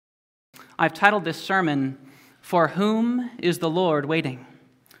I've titled this sermon, "For Whom is the Lord Waiting?"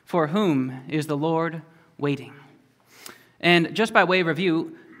 For whom is the Lord waiting? And just by way of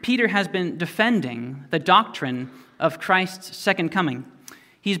review, Peter has been defending the doctrine of Christ's second coming.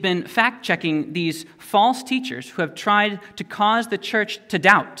 He's been fact-checking these false teachers who have tried to cause the church to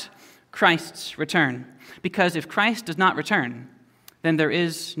doubt Christ's return. Because if Christ does not return, then there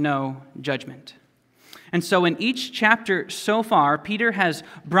is no judgment. And so in each chapter so far, Peter has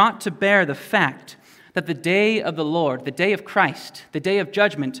brought to bear the fact that the day of the Lord, the day of Christ, the day of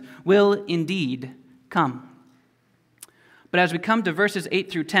judgment, will indeed come. But as we come to verses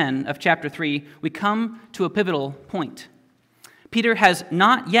 8 through 10 of chapter 3, we come to a pivotal point. Peter has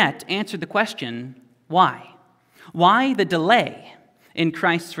not yet answered the question, why? Why the delay in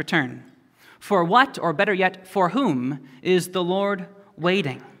Christ's return? For what, or better yet, for whom is the Lord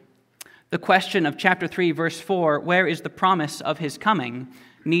waiting? The question of chapter 3, verse 4, where is the promise of his coming,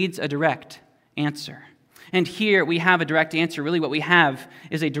 needs a direct answer. And here we have a direct answer. Really what we have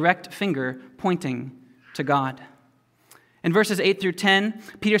is a direct finger pointing to God. In verses 8 through 10,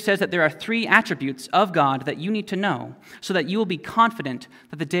 Peter says that there are three attributes of God that you need to know so that you will be confident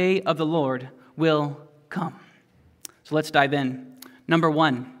that the day of the Lord will come. So let's dive in. Number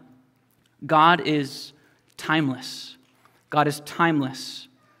one, God is timeless. God is timeless.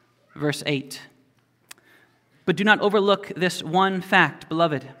 Verse 8. But do not overlook this one fact,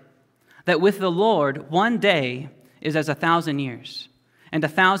 beloved, that with the Lord 1 day is as 1,000 years, and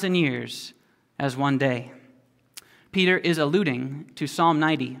 1,000 years as 1 day. Peter is alluding to Psalm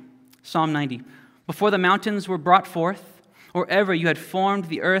 90. Psalm 90. Before the mountains were brought forth, or ever you had formed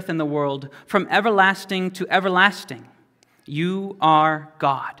the earth and the world, from everlasting to everlasting, you are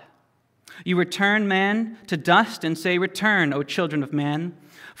God. You return man to dust and say, "Return, O children of man,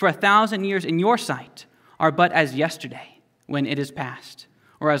 for 1,000 years in your sight are but as yesterday when it is past,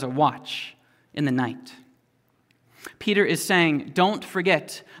 or as a watch in the night." Peter is saying, don't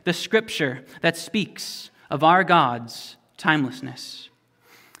forget the scripture that speaks of our God's timelessness.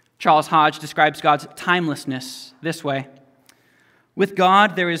 Charles Hodge describes God's timelessness this way: with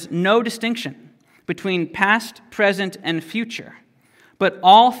God there is no distinction between past, present, and future, but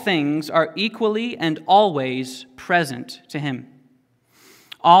all things are equally and always present to him.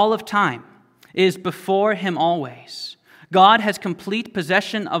 All of time is before him always. God has complete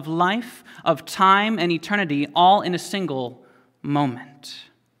possession of life, of time, and eternity, all in a single moment.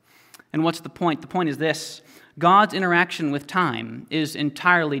 And what's the point? The point is this: God's interaction with time is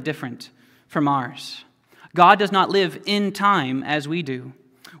entirely different from ours. God does not live in time as we do.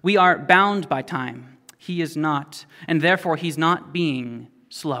 We are bound by time. He is not, and therefore he's not being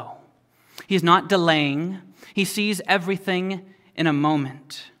slow. He's not delaying. He sees everything in a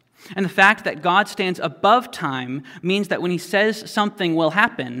moment. And the fact that God stands above time means that when he says something will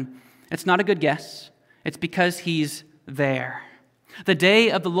happen, it's not a good guess. It's because he's there. The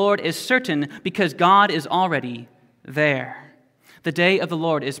day of the Lord is certain because God is already there. The day of the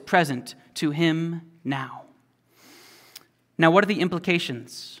Lord is present to him now. Now, what are the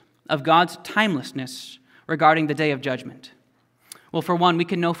implications of God's timelessness regarding the day of judgment? Well, for one, we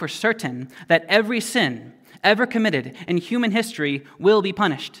can know for certain that every sin ever committed in human history will be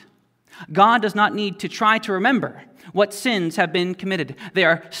punished. God does not need to try to remember what sins have been committed. They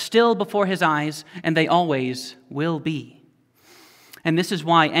are still before his eyes, and they always will be. And this is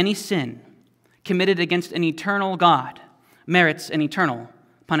why any sin committed against an eternal God merits an eternal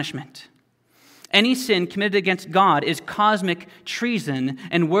punishment. Any sin committed against God is cosmic treason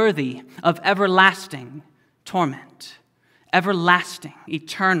and worthy of everlasting torment. Everlasting,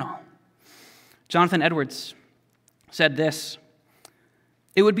 eternal. Jonathan Edwards said this: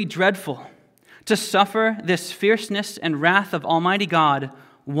 "It would be dreadful to suffer this fierceness and wrath of Almighty God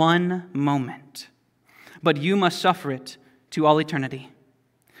 1 moment, but you must suffer it to all eternity.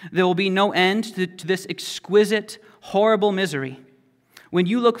 There will be no end to this exquisite, horrible misery. When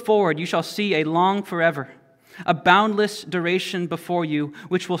you look forward, you shall see a long forever, a boundless duration before you,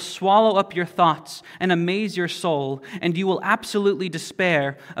 which will swallow up your thoughts and amaze your soul, and you will absolutely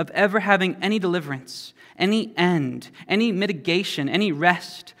despair of ever having any deliverance, any end, any mitigation, any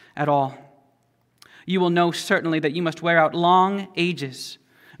rest at all. You will know certainly that you must wear out long ages,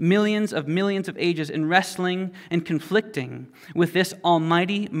 millions of ages in wrestling and conflicting with this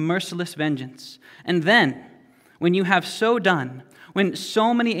almighty, merciless vengeance. And then, when you have so done, when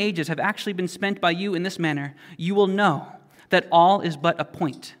so many ages have actually been spent by you in this manner, you will know that all is but a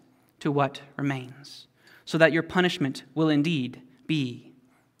point to what remains, so that your punishment will indeed be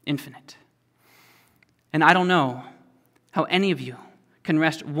infinite." And I don't know how any of you can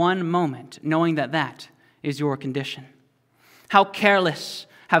rest 1 moment knowing that that is your condition. How careless,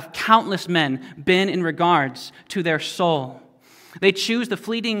 have countless men been in regards to their soul. They choose the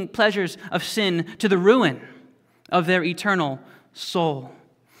fleeting pleasures of sin to the ruin of their eternal soul.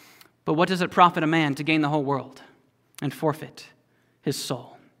 But what does it profit a man to gain the whole world and forfeit his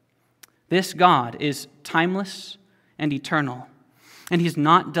soul? This God is timeless and eternal, and he's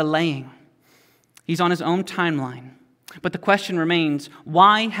not delaying. He's on his own timeline. But the question remains,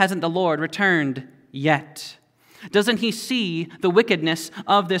 why hasn't the Lord returned yet? Doesn't he see the wickedness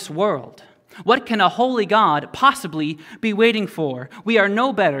of this world? What can a holy God possibly be waiting for? We are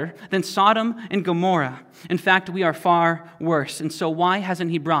no better than Sodom and Gomorrah. In fact, we are far worse. And so why hasn't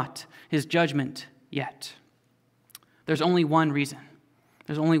he brought his judgment yet? There's only one reason.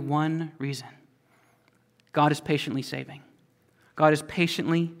 There's only one reason. God is patiently saving. God is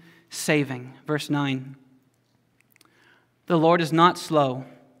patiently saving. Verse 9. The Lord is not slow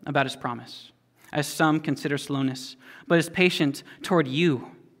about his promise, as some consider slowness, but is patient toward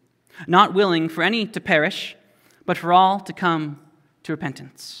you, not willing for any to perish, but for all to come to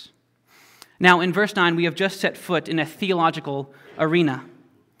repentance. Now, in verse 9, we have just set foot in a theological arena.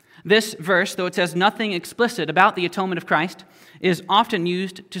 This verse, though it says nothing explicit about the atonement of Christ, is often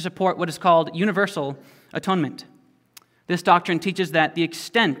used to support what is called universal atonement. This doctrine teaches that the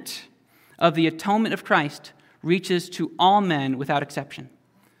extent of the atonement of Christ reaches to all men without exception.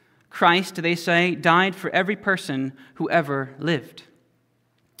 Christ, they say, died for every person who ever lived.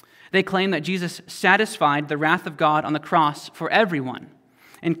 They claim that Jesus satisfied the wrath of God on the cross for everyone,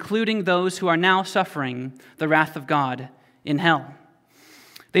 including those who are now suffering the wrath of God in hell.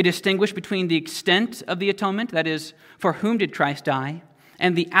 They distinguish between the extent of the atonement, that is, for whom did Christ die,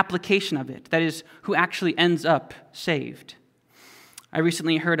 and the application of it, that is, who actually ends up saved. I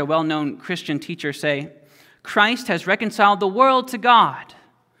recently heard a well-known Christian teacher say, Christ has reconciled the world to God.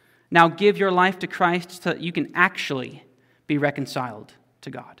 Now give your life to Christ so that you can actually be reconciled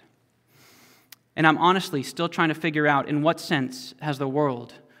to God. And I'm honestly still trying to figure out in what sense has the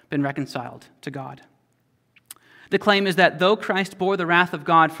world been reconciled to God. The claim is that though Christ bore the wrath of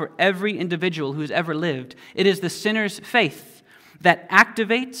God for every individual who's ever lived, it is the sinner's faith that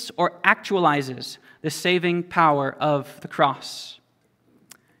activates or actualizes the saving power of the cross.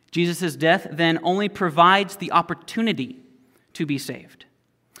 Jesus' death then only provides the opportunity to be saved.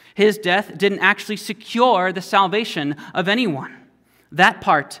 His death didn't actually secure the salvation of anyone. That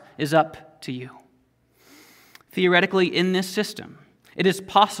part is up to you. Theoretically, in this system, it is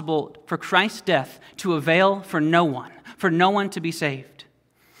possible for Christ's death to avail for no one to be saved.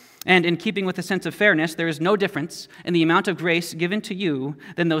 And in keeping with the sense of fairness, there is no difference in the amount of grace given to you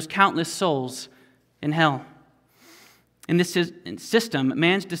than those countless souls in hell. In this system,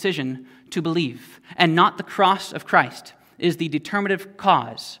 man's decision to believe and not the cross of Christ is the determinative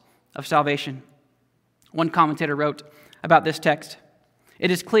cause of salvation. One commentator wrote about this text,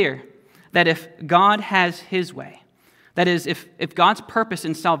 "It is clear that if God has his way, that is, if God's purpose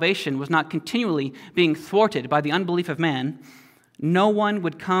in salvation was not continually being thwarted by the unbelief of man, no one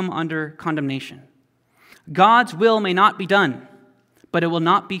would come under condemnation. God's will may not be done, but it will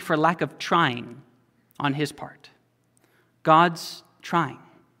not be for lack of trying on his part." God's trying.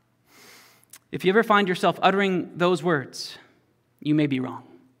 If you ever find yourself uttering those words, you may be wrong.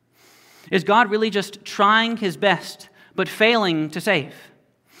 Is God really just trying his best, but failing to save?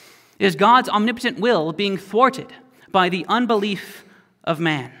 Is God's omnipotent will being thwarted by the unbelief of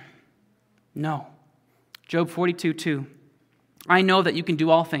man? No. Job 42:2. I know that you can do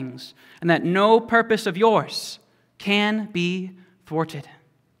all things, and that no purpose of yours can be thwarted.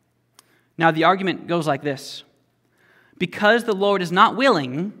 Now, the argument goes like this. Because the Lord is not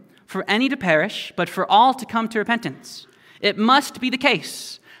willing for any to perish, but for all to come to repentance, it must be the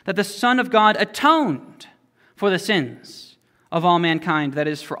case that the Son of God atoned for the sins of all mankind, that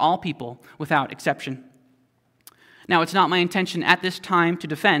is, for all people without exception. Now, it's not my intention at this time to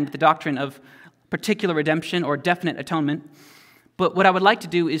defend the doctrine of particular redemption or definite atonement, but what I would like to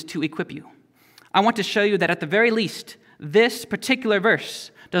do is to equip you. I want to show you that at the very least, this particular verse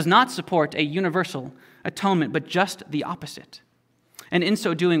does not support a universal atonement, but just the opposite. And in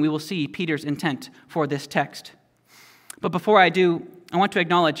so doing, we will see Peter's intent for this text. But before I do, I want to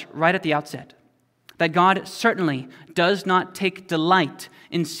acknowledge right at the outset that God certainly does not take delight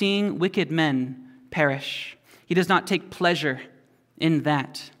in seeing wicked men perish. He does not take pleasure in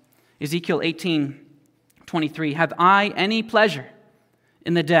that. Ezekiel 18:23, "Have I any pleasure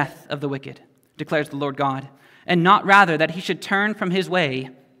in the death of the wicked, declares the Lord God, and not rather that he should turn from his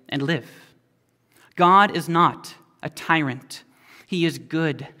way and live." God is not a tyrant. He is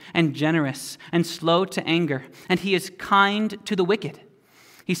good and generous and slow to anger, and he is kind to the wicked.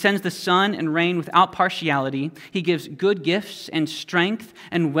 He sends the sun and rain without partiality. He gives good gifts and strength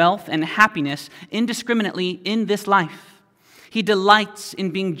and wealth and happiness indiscriminately in this life. He delights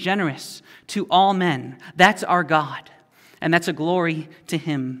in being generous to all men. That's our God, and that's a glory to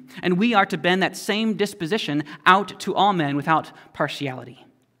him. And we are to bend that same disposition out to all men without partiality.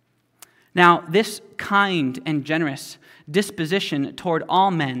 Now, this kind and generous disposition toward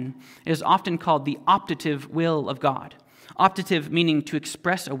all men is often called the optative will of God. Optative meaning to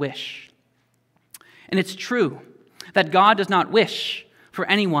express a wish. And it's true that God does not wish for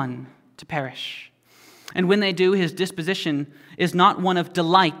anyone to perish. And when they do, his disposition is not one of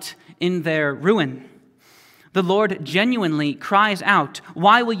delight in their ruin. The Lord genuinely cries out,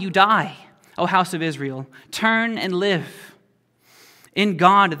 "Why will you die, O house of Israel? Turn and live." In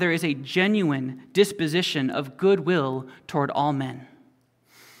God, there is a genuine disposition of goodwill toward all men.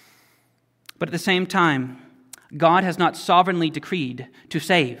 But at the same time, God has not sovereignly decreed to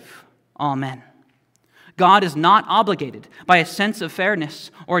save all men. God is not obligated by a sense of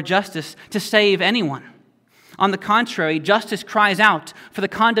fairness or justice to save anyone. On the contrary, justice cries out for the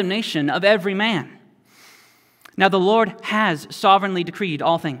condemnation of every man. Now, the Lord has sovereignly decreed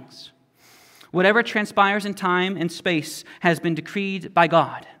all things. Whatever transpires in time and space has been decreed by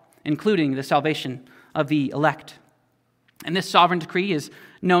God, including the salvation of the elect. And this sovereign decree is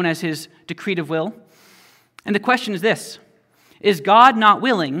known as his decretive will. And the question is this: is God not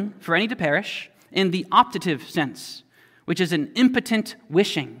willing for any to perish in the optative sense, which is an impotent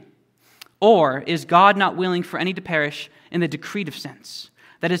wishing? Or is God not willing for any to perish in the decretive sense?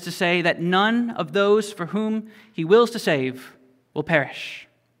 That is to say, that none of those for whom he wills to save will perish.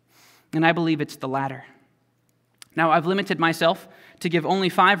 And I believe it's the latter. Now, I've limited myself to give only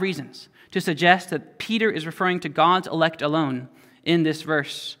 5 reasons to suggest that Peter is referring to God's elect alone in this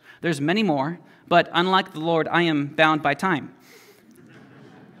verse. There's many more, but unlike the Lord, I am bound by time.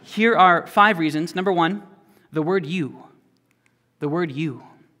 Here are 5 reasons. Number 1, the word you. The word you.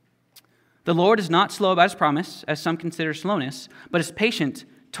 The Lord is not slow about his promise, as some consider slowness, but is patient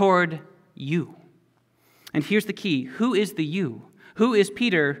toward you. And here's the key. Who is the you? Who is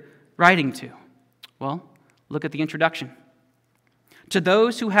Peter writing to? Well, look at the introduction. To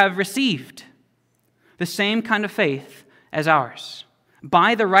those who have received the same kind of faith as ours,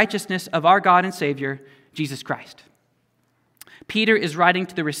 by the righteousness of our God and Savior, Jesus Christ. Peter is writing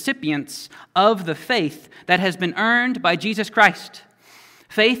to the recipients of the faith that has been earned by Jesus Christ.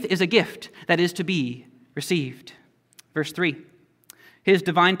 Faith is a gift that is to be received. Verse 3, his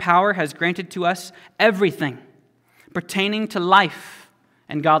divine power has granted to us everything pertaining to life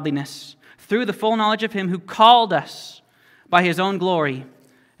and godliness through the full knowledge of him who called us by his own glory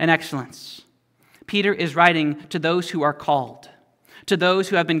and excellence. Peter is writing to those who are called, to those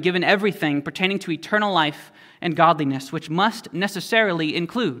who have been given everything pertaining to eternal life and godliness, which must necessarily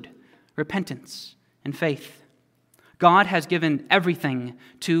include repentance and faith. God has given everything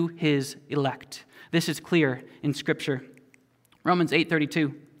to his elect. This is clear in Scripture. Romans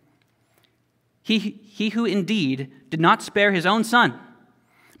 8:32. He who indeed did not spare his own son,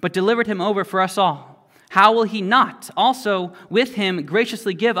 but delivered him over for us all, how will he not also with him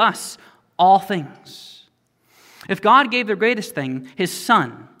graciously give us all things? If God gave the greatest thing, his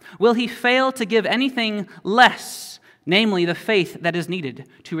son, will he fail to give anything less, namely the faith that is needed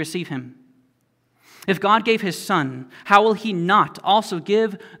to receive him? If God gave his son, how will he not also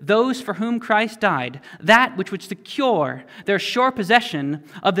give those for whom Christ died that which would secure their sure possession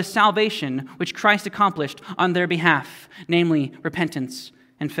of the salvation which Christ accomplished on their behalf, namely repentance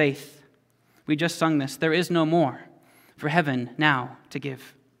and faith? We just sung this. There is no more for heaven now to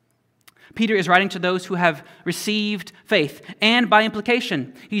give. Peter is writing to those who have received faith, and by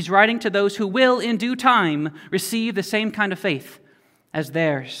implication, he's writing to those who will in due time receive the same kind of faith as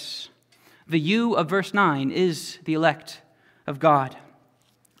theirs. The you of verse 9 is the elect of God.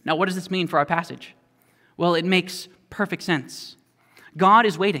 Now, what does this mean for our passage? Well, it makes perfect sense. God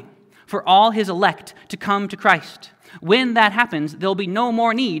is waiting for all his elect to come to Christ. When that happens, there'll be no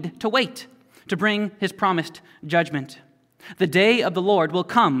more need to wait to bring his promised judgment. The day of the Lord will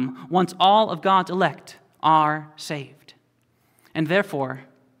come once all of God's elect are saved. And therefore,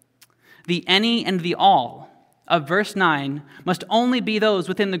 the any and the all of verse 9 must only be those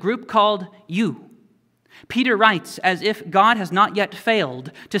within the group called you. Peter writes as if God has not yet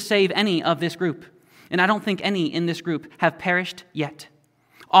failed to save any of this group. And I don't think any in this group have perished yet.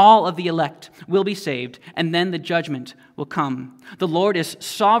 All of the elect will be saved, and then the judgment will come. The Lord is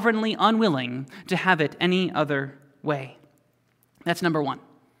sovereignly unwilling to have it any other way. That's number 1.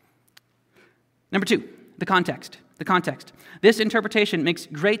 Number 2, the context. The context. This interpretation makes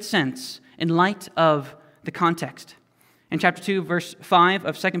great sense in light of the context. In chapter 2, verse 5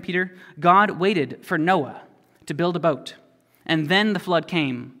 of 2 Peter, God waited for Noah to build a boat, and then the flood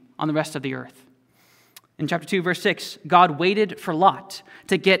came on the rest of the earth. In chapter 2, verse 6, God waited for Lot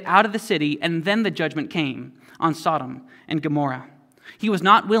to get out of the city, and then the judgment came on Sodom and Gomorrah. He was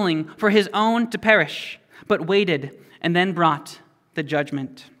not willing for his own to perish, but waited and then brought the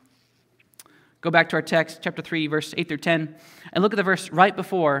judgment. Go back to our text, chapter 3, verse 8 through 10, and look at the verse right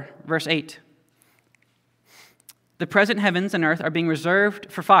before verse 8. The present heavens and earth are being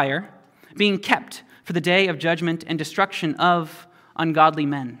reserved for fire, being kept for the day of judgment and destruction of ungodly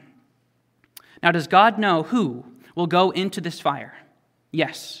men. Now, does God know who will go into this fire?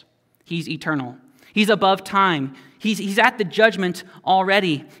 Yes, he's eternal. He's above time. He's at the judgment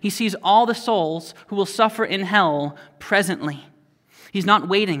already. He sees all the souls who will suffer in hell presently. He's not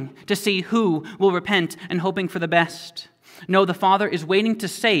waiting to see who will repent and hoping for the best. No, the Father is waiting to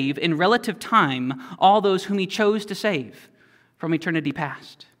save in relative time all those whom he chose to save from eternity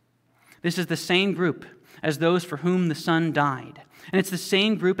past. This is the same group as those for whom the Son died. And it's the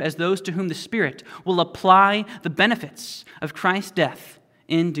same group as those to whom the Spirit will apply the benefits of Christ's death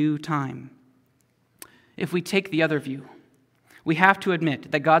in due time. If we take the other view, we have to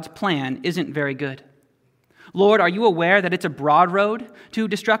admit that God's plan isn't very good. Lord, are you aware that it's a broad road to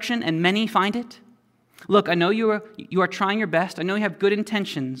destruction and many find it? Look, I know you are trying your best. I know you have good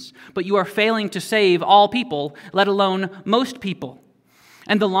intentions, but you are failing to save all people, let alone most people.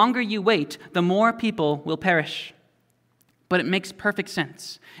 And the longer you wait, the more people will perish. But it makes perfect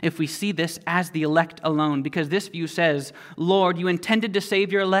sense if we see this as the elect alone, because this view says, Lord, you intended to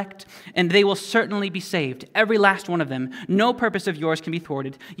save your elect, and they will certainly be saved, every last one of them. No purpose of yours can be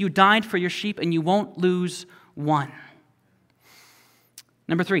thwarted. You died for your sheep, and you won't lose one.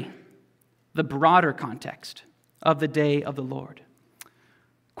 Number 3, the broader context of the day of the Lord.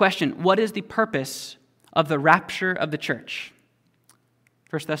 Question, what is the purpose of the rapture of the church?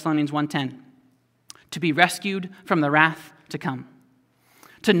 1 Thessalonians 1:10, to be rescued from the wrath to come.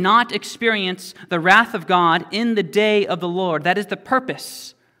 To not experience the wrath of God in the day of the Lord. That is the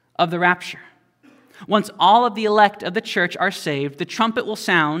purpose of the rapture. Once all of the elect of the church are saved, the trumpet will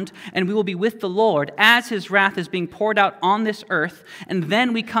sound, and we will be with the Lord as his wrath is being poured out on this earth, and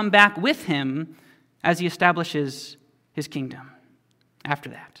then we come back with him as he establishes his kingdom after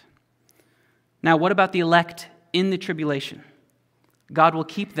that. Now, what about the elect in the tribulation? God will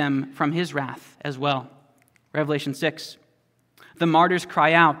keep them from his wrath as well. Revelation 6. The martyrs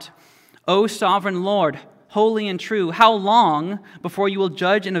cry out, O sovereign Lord, holy and true, how long before you will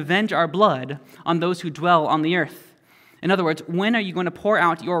judge and avenge our blood on those who dwell on the earth? In other words, when are you going to pour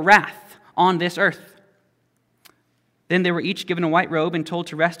out your wrath on this earth? Then they were each given a white robe and told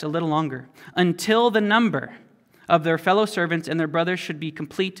to rest a little longer, until the number of their fellow servants and their brothers should be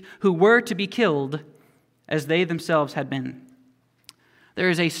complete, who were to be killed as they themselves had been. There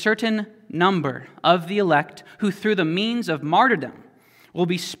is a certain number of the elect who, through the means of martyrdom, will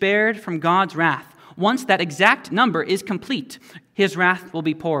be spared from God's wrath. Once that exact number is complete, his wrath will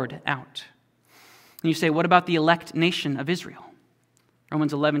be poured out. And you say, what about the elect nation of Israel?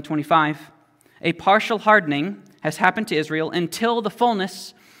 Romans 11:25. A partial hardening has happened to Israel until the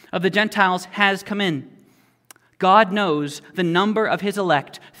fullness of the Gentiles has come in. God knows the number of his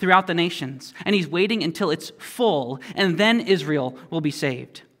elect throughout the nations, and he's waiting until it's full, and then Israel will be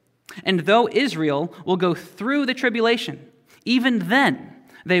saved. And though Israel will go through the tribulation, even then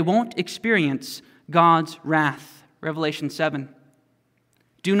they won't experience God's wrath. Revelation 7.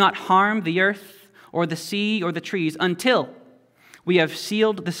 Do not harm the earth or the sea or the trees until we have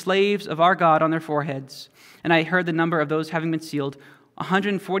sealed the slaves of our God on their foreheads. And I heard the number of those having been sealed,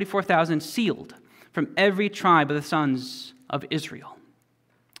 144,000 sealed from every tribe of the sons of Israel.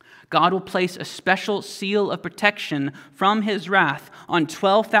 God will place a special seal of protection from his wrath on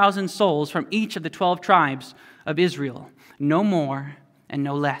 12,000 souls from each of the 12 tribes of Israel, no more and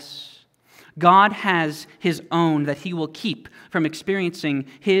no less. God has his own that he will keep from experiencing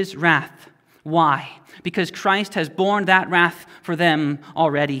his wrath. Why? Because Christ has borne that wrath for them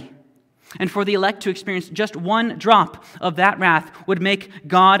already. And for the elect to experience just one drop of that wrath would make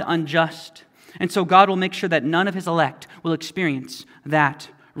God unjust. And so God will make sure that none of his elect will experience that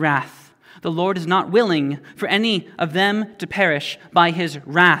wrath. The Lord is not willing for any of them to perish by his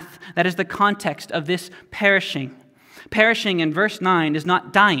wrath. That is the context of this perishing. Perishing in verse 9 is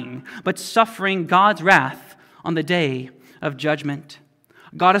not dying, but suffering God's wrath on the day of judgment.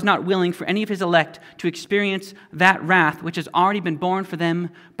 God is not willing for any of his elect to experience that wrath which has already been borne for them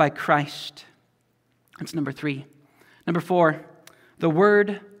by Christ. That's number 3. Number 4, the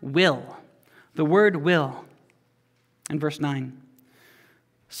word will. The word will in verse 9.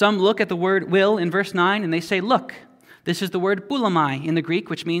 Some look at the word will in verse 9 and they say, look, This is the word boulamai in the Greek,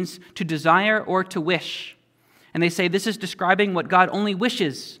 which means to desire or to wish. And they say this is describing what God only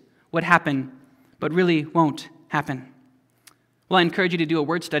wishes would happen, but really won't happen. Well, I encourage you to do a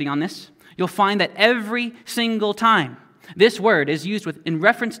word study on this. You'll find that every single time this word is used in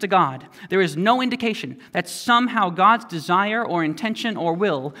reference to God, there is no indication that somehow God's desire or intention or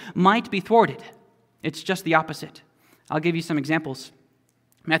will might be thwarted. It's just the opposite. I'll give you some examples.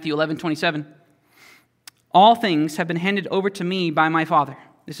 Matthew 11:27. All things have been handed over to me by my Father.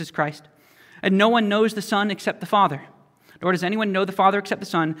 This is Christ. And no one knows the Son except the Father. Nor does anyone know the Father except the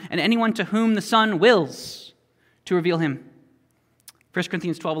Son, and anyone to whom the Son wills to reveal him. 1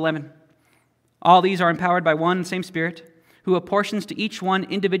 Corinthians 12:11. All these are empowered by one and same Spirit, who apportions to each one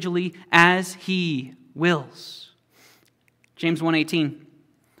individually as he wills. James 1:18.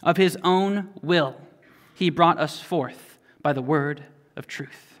 Of his own will he brought us forth by the word of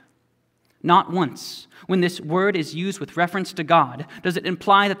truth. Not once, when this word is used with reference to God, does it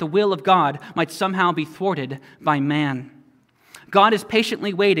imply that the will of God might somehow be thwarted by man. God is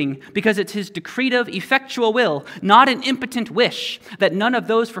patiently waiting because it's his decretive, effectual will, not an impotent wish, that none of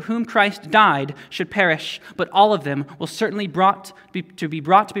those for whom Christ died should perish, but all of them will certainly be brought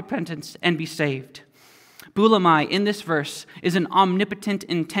to repentance and be saved. Boulamai in this verse is an omnipotent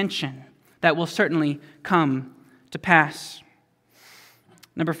intention that will certainly come to pass.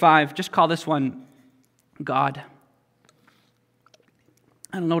 Number 5, just call this one God.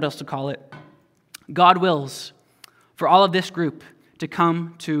 I don't know what else to call it. God wills for all of this group to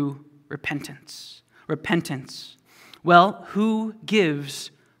come to repentance. Repentance. Well, who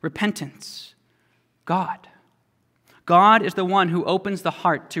gives repentance? God. God is the one who opens the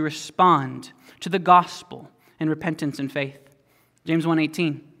heart to respond to the gospel in repentance and faith. James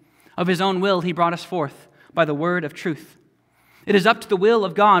 1:18. Of his own will he brought us forth by the word of truth. It is up to the will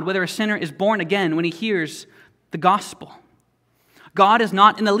of God whether a sinner is born again when he hears the gospel. God is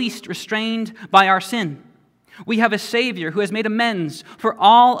not in the least restrained by our sin. We have a Savior who has made amends for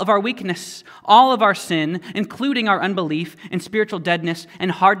all of our weakness, all of our sin, including our unbelief and spiritual deadness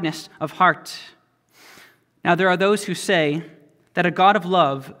and hardness of heart. Now, there are those who say that a God of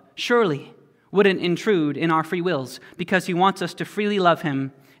love surely wouldn't intrude in our free wills because he wants us to freely love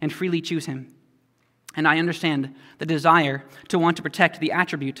him and freely choose him. And I understand the desire to want to protect the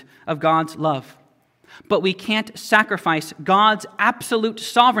attribute of God's love. But we can't sacrifice God's absolute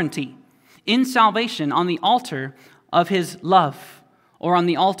sovereignty in salvation on the altar of his love or on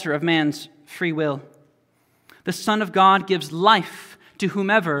the altar of man's free will. The Son of God gives life to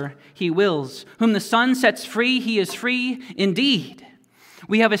whomever he wills. Whom the Son sets free, he is free indeed.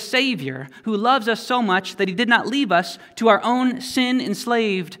 We have a Savior who loves us so much that he did not leave us to our own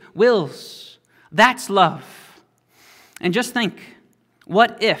sin-enslaved wills. That's love. And just think,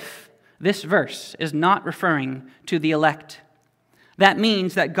 what if this verse is not referring to the elect? That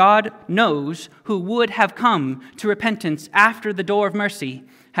means that God knows who would have come to repentance after the door of mercy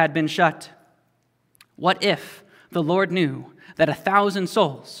had been shut. What if the Lord knew that 1,000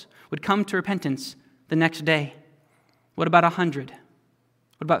 souls would come to repentance the next day? What about 100?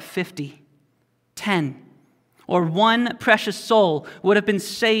 What about 50? 10? Or one precious soul would have been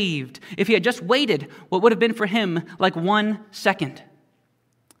saved if he had just waited what would have been for him like 1 second.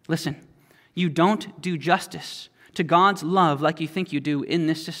 Listen, you don't do justice to God's love like you think you do in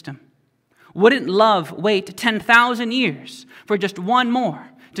this system. Wouldn't love wait 10,000 years for just one more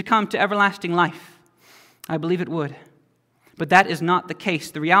to come to everlasting life? I believe it would. But that is not the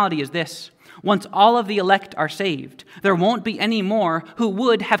case. The reality is this. Once all of the elect are saved, there won't be any more who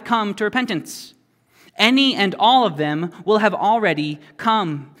would have come to repentance. Any and all of them will have already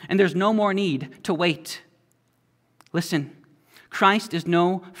come, and there's no more need to wait. Listen, Christ is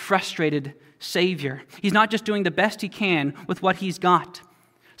no frustrated Savior. He's not just doing the best he can with what he's got.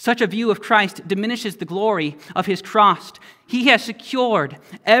 Such a view of Christ diminishes the glory of his cross. He has secured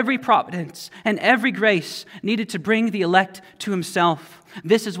every providence and every grace needed to bring the elect to himself.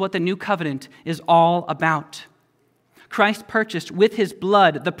 This is what the new covenant is all about. Christ purchased with his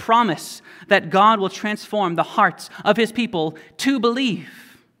blood the promise that God will transform the hearts of his people to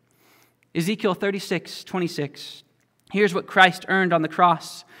believe. Ezekiel 36:26. Here's what Christ earned on the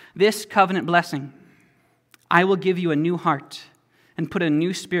cross. This covenant blessing. I will give you a new heart and put a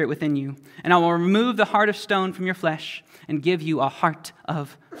new spirit within you. And I will remove the heart of stone from your flesh and give you a heart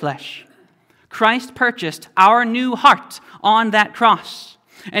of flesh. Christ purchased our new heart on that cross.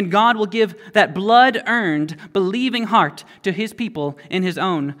 And God will give that blood-earned, believing heart to his people in his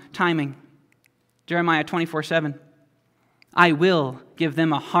own timing. Jeremiah 24:7. I will give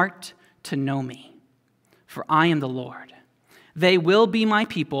them a heart to know me, for I am the Lord. They will be my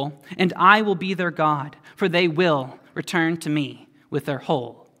people, and I will be their God, for they will return to me with their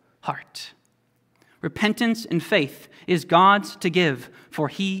whole heart. Repentance and faith is God's to give, for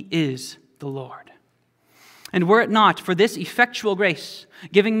he is the Lord. And were it not for this effectual grace,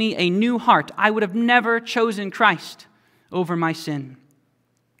 giving me a new heart, I would have never chosen Christ over my sin.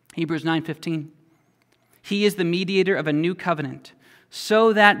 Hebrews 9:15. He is the mediator of a new covenant,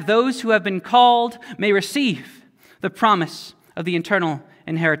 so that those who have been called may receive the promise of the eternal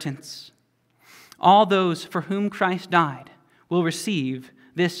inheritance. All those for whom Christ died will receive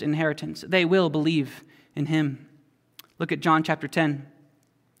this inheritance. They will believe in him. Look at John chapter 10,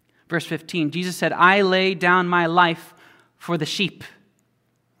 verse 15. Jesus said, I lay down my life for the sheep.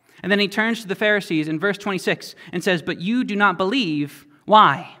 And then he turns to the Pharisees in verse 26 and says, but you do not believe.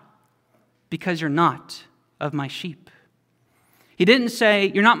 Why? Because you're not of my sheep. He didn't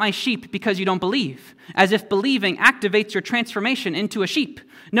say, you're not my sheep because you don't believe, as if believing activates your transformation into a sheep.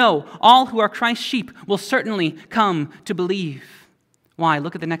 No, all who are Christ's sheep will certainly come to believe. Why?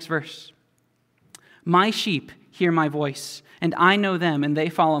 Look at the next verse. My sheep hear my voice, and I know them, and they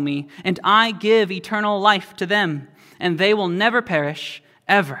follow me, and I give eternal life to them, and they will never perish,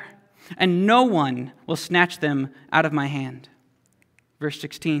 ever, and no one will snatch them out of my hand. Verse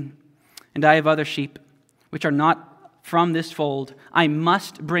 16, and I have other sheep, which are not from this fold. I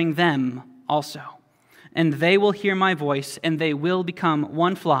must bring them also, and they will hear my voice, and they will become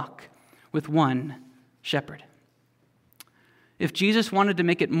one flock with one shepherd. If Jesus wanted to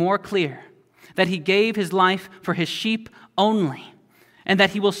make it more clear that he gave his life for his sheep only, and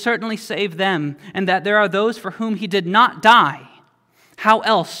that he will certainly save them, and that there are those for whom he did not die, how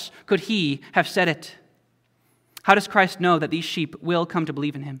else could he have said it? How does Christ know that these sheep will come to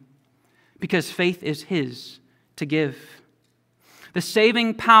believe in him? Because faith is his to give. The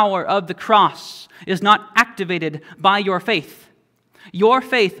saving power of the cross is not activated by your faith. Your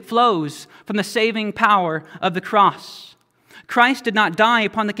faith flows from the saving power of the cross. Christ did not die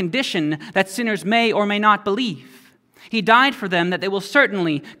upon the condition that sinners may or may not believe. He died for them that they will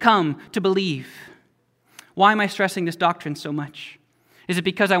certainly come to believe. Why am I stressing this doctrine so much? Is it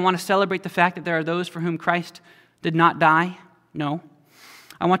because I want to celebrate the fact that there are those for whom Christ did not die? No.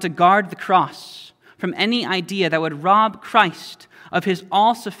 I want to guard the cross from any idea that would rob Christ of his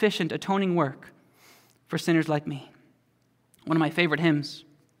all-sufficient atoning work for sinners like me. One of my favorite hymns,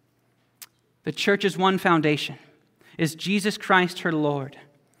 the church's one foundation is Jesus Christ her Lord.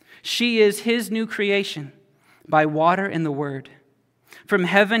 She is his new creation by water and the word. From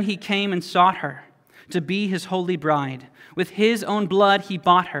heaven he came and sought her to be his holy bride. With his own blood he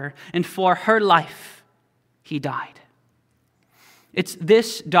bought her, and for her life he died. It's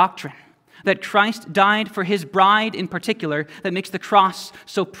this doctrine, that Christ died for his bride in particular, that makes the cross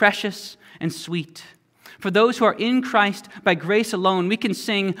so precious and sweet. For those who are in Christ by grace alone, we can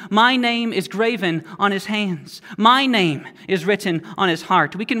sing, my name is graven on his hands. My name is written on his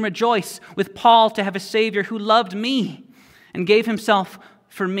heart. We can rejoice with Paul to have a Savior who loved me and gave himself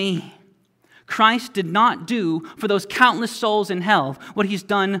for me. Christ did not do for those countless souls in hell what he's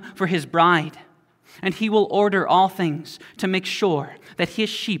done for his bride. And he will order all things to make sure that his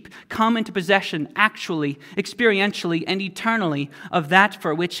sheep come into possession actually, experientially, and eternally of that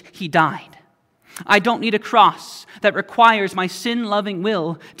for which he died. I don't need a cross that requires my sin-loving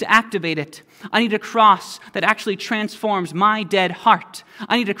will to activate it. I need a cross that actually transforms my dead heart.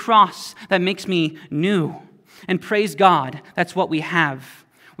 I need a cross that makes me new. And praise God, that's what we have.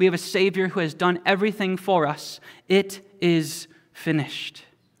 We have a Savior who has done everything for us. It is finished.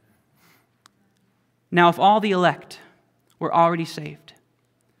 Now, if all the elect were already saved,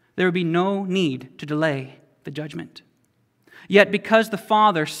 there would be no need to delay the judgment. Yet because the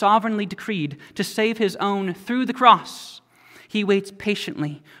Father sovereignly decreed to save his own through the cross, he waits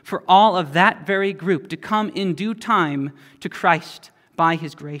patiently for all of that very group to come in due time to Christ by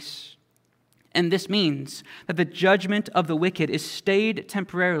his grace. And this means that the judgment of the wicked is stayed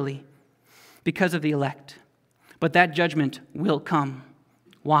temporarily because of the elect. But that judgment will come.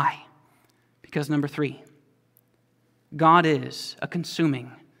 Why? Because number 3, God is a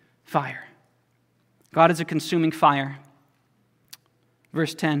consuming fire. God is a consuming fire.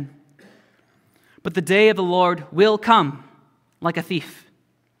 Verse 10, but the day of the Lord will come like a thief,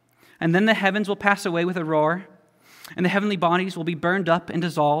 and then the heavens will pass away with a roar, and the heavenly bodies will be burned up and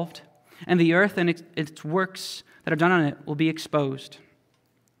dissolved, and the earth and its works that are done on it will be exposed.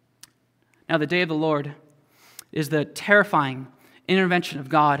 Now, the day of the Lord is the terrifying intervention of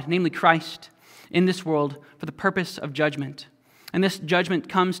God, namely Christ, in this world for the purpose of judgment. And this judgment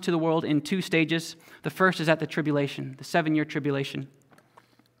comes to the world in 2 stages. The first is at the tribulation, the 7-year tribulation.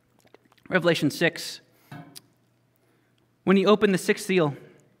 Revelation 6. When he opened the 6th seal,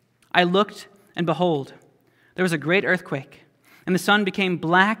 I looked, and behold, there was a great earthquake, and the sun became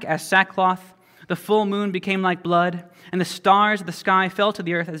black as sackcloth, the full moon became like blood, and the stars of the sky fell to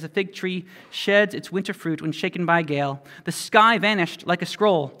the earth as a fig tree sheds its winter fruit when shaken by a gale. The sky vanished like a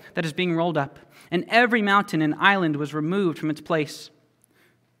scroll that is being rolled up, and every mountain and island was removed from its place.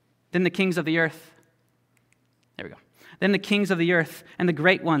 Then the kings of the earth and the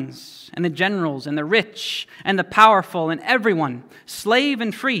great ones, and the generals, and the rich, and the powerful, and everyone, slave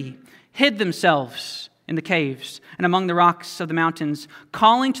and free, hid themselves in the caves and among the rocks of the mountains,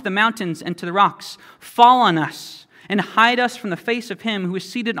 calling to the mountains and to the rocks, "Fall on us, and hide us from the face of him who is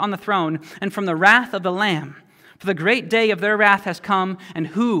seated on the throne, and from the wrath of the Lamb. For the great day of their wrath has come, and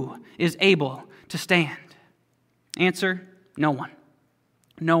who is able to stand?" Answer, no one.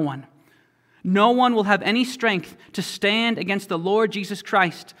 No one. No one will have any strength to stand against the Lord Jesus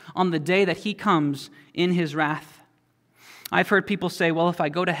Christ on the day that he comes in his wrath. I've heard people say, well, if I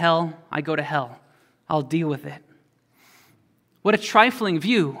go to hell, I go to hell. I'll deal with it. What a trifling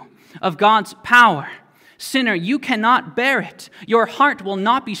view of God's power. Sinner, you cannot bear it. Your heart will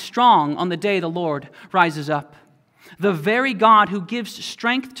not be strong on the day the Lord rises up. The very God who gives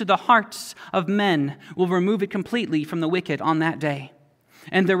strength to the hearts of men will remove it completely from the wicked on that day.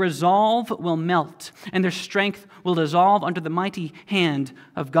 And their resolve will melt, and their strength will dissolve under the mighty hand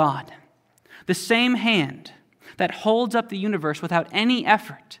of God. The same hand that holds up the universe without any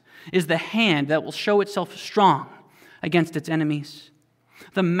effort is the hand that will show itself strong against its enemies.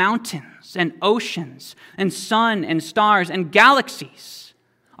 The mountains and oceans and sun and stars and galaxies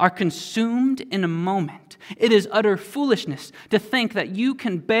are consumed in a moment. It is utter foolishness to think that you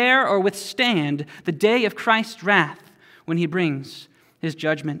can bear or withstand the day of Christ's wrath when he brings his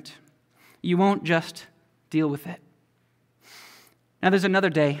judgment. You won't just deal with it. Now there's another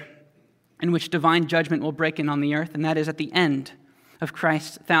day in which divine judgment will break in on the earth, and that is at the end of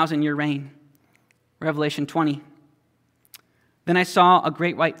Christ's 1,000-year reign. Revelation 20. Then I saw a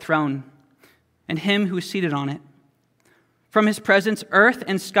great white throne, and him who was seated on it. From his presence, earth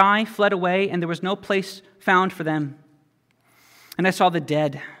and sky fled away, and there was no place found for them. And I saw the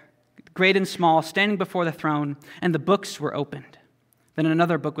dead, great and small, standing before the throne, and the books were opened. Then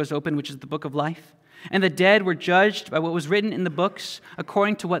another book was opened, which is the book of life. And the dead were judged by what was written in the books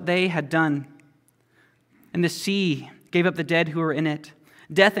according to what they had done. And the sea gave up the dead who were in it.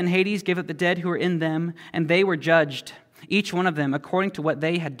 Death and Hades gave up the dead who were in them, and they were judged, each one of them according to what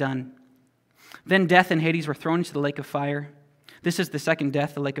they had done. Then death and Hades were thrown into the lake of fire. This is the second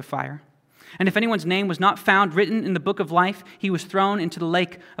death, the lake of fire. And if anyone's name was not found written in the book of life, he was thrown into the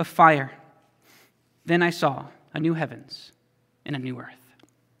lake of fire. Then I saw a new heavens and a new earth.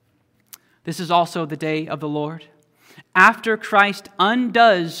 This is also the day of the Lord. After Christ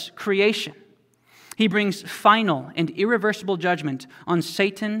undoes creation, he brings final and irreversible judgment on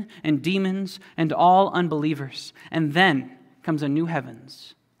Satan and demons and all unbelievers. And then comes a new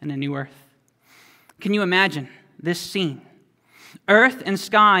heavens and a new earth. Can you imagine this scene? Earth and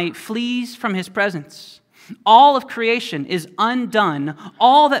sky flees from his presence. All of creation is undone.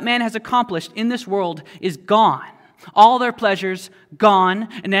 All that man has accomplished in this world is gone. All their pleasures gone,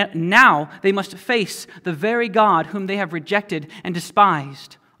 and now they must face the very God whom they have rejected and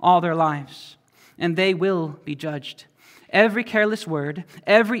despised all their lives. And they will be judged. Every careless word,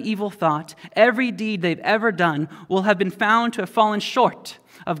 every evil thought, every deed they've ever done will have been found to have fallen short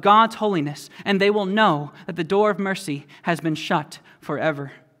of God's holiness, and they will know that the door of mercy has been shut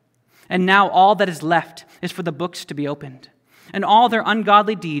forever. And now all that is left is for the books to be opened. And all their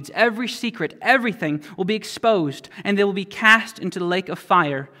ungodly deeds, every secret, everything will be exposed, and they will be cast into the lake of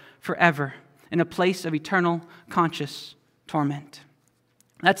fire forever, in a place of eternal conscious torment.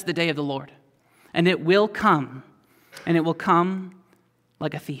 That's the day of the Lord. And it will come, and it will come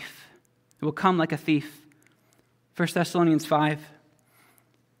like a thief. It will come like a thief. 1 Thessalonians 5.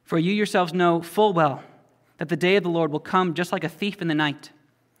 For you yourselves know full well that the day of the Lord will come just like a thief in the night.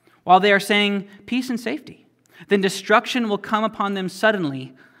 While they are saying peace and safety, then destruction will come upon them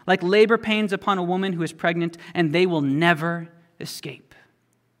suddenly, like labor pains upon a woman who is pregnant, and they will never escape.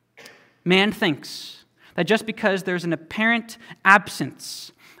 Man thinks that just because there's an apparent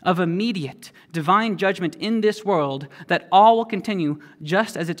absence of immediate divine judgment in this world, that all will continue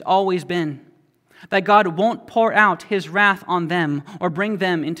just as it's always been. That God won't pour out his wrath on them or bring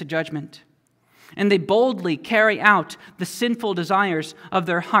them into judgment. And they boldly carry out the sinful desires of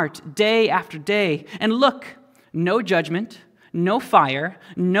their heart day after day. And look, no judgment, no fire,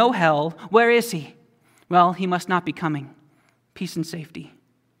 no hell. Where is he? Well, he must not be coming. Peace and safety.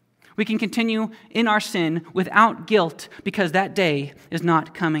 We can continue in our sin without guilt because that day is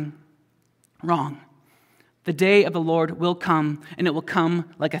not coming. Wrong. The day of the Lord will come, and it will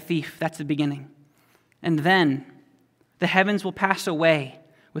come like a thief. That's the beginning. And then the heavens will pass away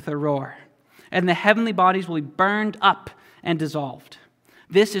with a roar, and the heavenly bodies will be burned up and dissolved.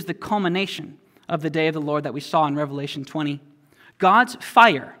 This is the culmination of the day of the Lord that we saw in Revelation 20. God's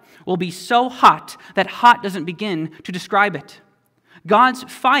fire will be so hot that hot doesn't begin to describe it. God's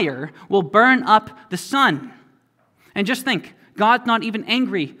fire will burn up the sun. And just think, God's not even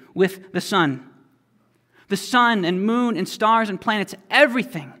angry with the sun. The sun and moon and stars and planets,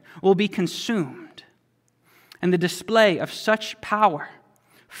 everything will be consumed. And the display of such power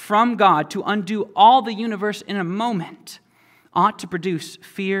from God to undo all the universe in a moment ought to produce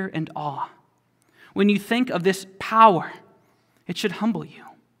fear and awe. When you think of this power, it should humble you.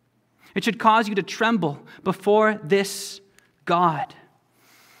 It should cause you to tremble before this God.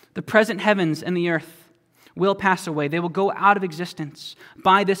 The present heavens and the earth will pass away. They will go out of existence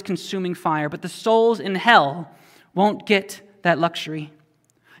by this consuming fire, but the souls in hell won't get that luxury.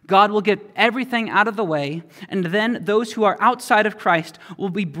 God will get everything out of the way, and then those who are outside of Christ will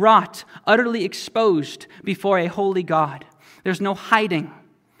be brought utterly exposed before a holy God. There's no hiding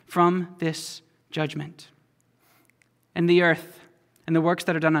from this judgment. And the earth and the works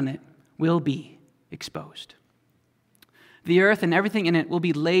that are done on it will be exposed. The earth and everything in it will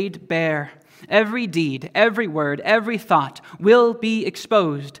be laid bare. Every deed, every word, every thought will be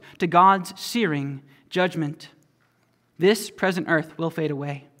exposed to God's searing judgment. This present earth will fade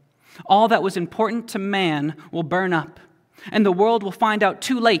away. All that was important to man will burn up, and the world will find out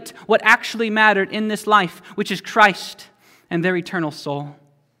too late what actually mattered in this life, which is Christ and their eternal soul.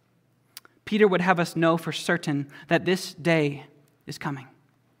 Peter would have us know for certain that this day is coming.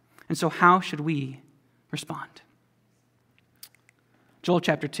 And so how should we respond? Joel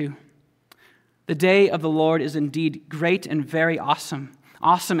chapter 2. The day of the Lord is indeed great and very awesome.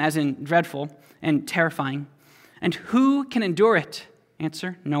 Awesome as in dreadful and terrifying. And who can endure it?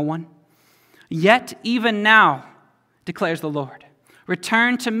 Answer, no one. Yet even now, declares the Lord,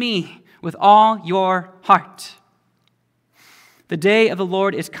 return to me with all your heart. The day of the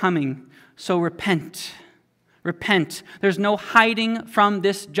Lord is coming, so repent. Repent. There's no hiding from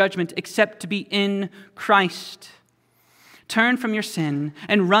this judgment except to be in Christ. Turn from your sin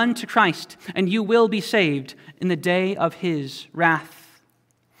and run to Christ, and you will be saved in the day of his wrath.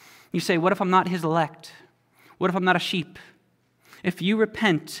 You say, what if I'm not his elect? What if I'm not a sheep? If you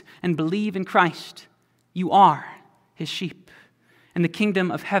repent and believe in Christ, you are his sheep, and the kingdom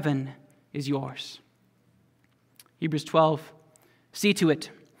of heaven is yours. Hebrews 12, see to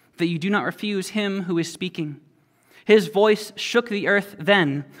it that you do not refuse him who is speaking. His voice shook the earth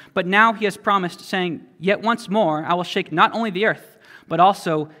then, but now he has promised, saying, yet once more I will shake not only the earth, but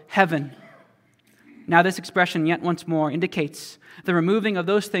also heaven. Now this expression, yet once more, indicates the removing of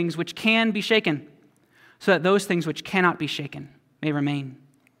those things which can be shaken, so that those things which cannot be shaken may remain.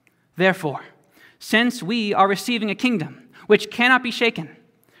 Therefore, since we are receiving a kingdom which cannot be shaken,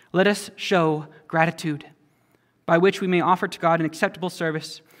 let us show gratitude, by which we may offer to God an acceptable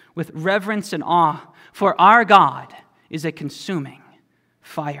service with reverence and awe, for our God is a consuming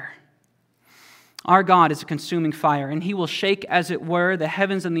fire. Our God is a consuming fire, and he will shake, as it were, the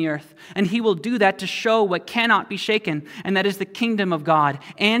heavens and the earth. And he will do that to show what cannot be shaken, and that is the kingdom of God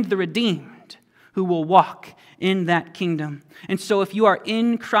and the redeemed who will walk in that kingdom. And so if you are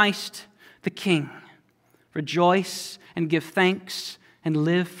in Christ the King, rejoice and give thanks and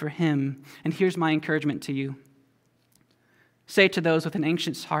live for him. And here's my encouragement to you. Say to those with an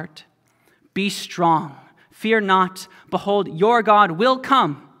anxious heart, be strong, fear not. Behold, your God will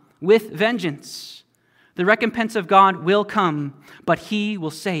come with vengeance. The recompense of God will come, but he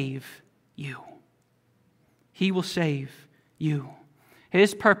will save you. He will save you.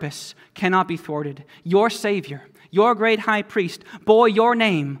 His purpose cannot be thwarted. Your Savior, your great high priest, bore your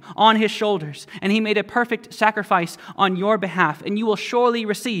name on his shoulders, and he made a perfect sacrifice on your behalf, and you will surely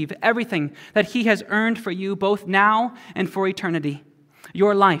receive everything that he has earned for you, both now and for eternity.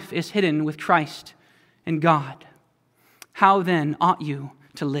 Your life is hidden with Christ in God. How then ought you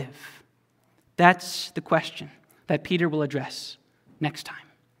to live? That's the question that Peter will address next time.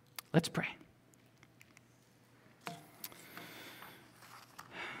 Let's pray.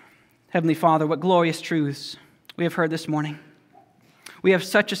 Heavenly Father, what glorious truths we have heard this morning. We have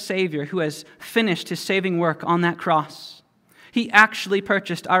such a Savior who has finished his saving work on that cross. He actually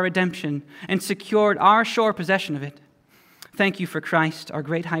purchased our redemption and secured our sure possession of it. Thank you for Christ, our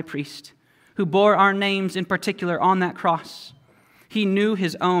great high priest, who bore our names in particular on that cross. He knew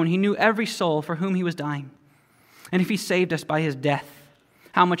his own. He knew every soul for whom he was dying. And if he saved us by his death,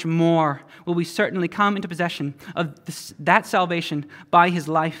 how much more will we certainly come into possession of that salvation by his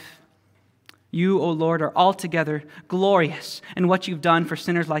life? You, O Lord, are altogether glorious in what you've done for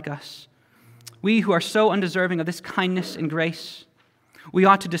sinners like us. We who are so undeserving of this kindness and grace, we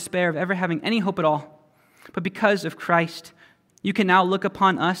ought to despair of ever having any hope at all. But because of Christ, you can now look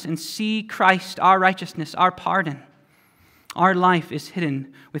upon us and see Christ, our righteousness, our pardon. Our life is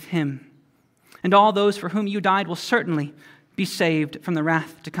hidden with him. And all those for whom you died will certainly be saved from the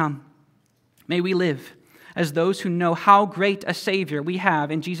wrath to come. May we live as those who know how great a Savior we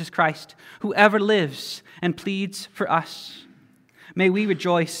have in Jesus Christ, who ever lives and pleads for us. May we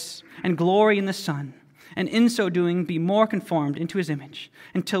rejoice and glory in the Son, and in so doing be more conformed into his image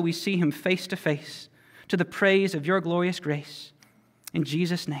until we see him face to face, to the praise of your glorious grace. In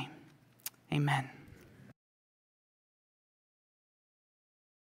Jesus' name, amen.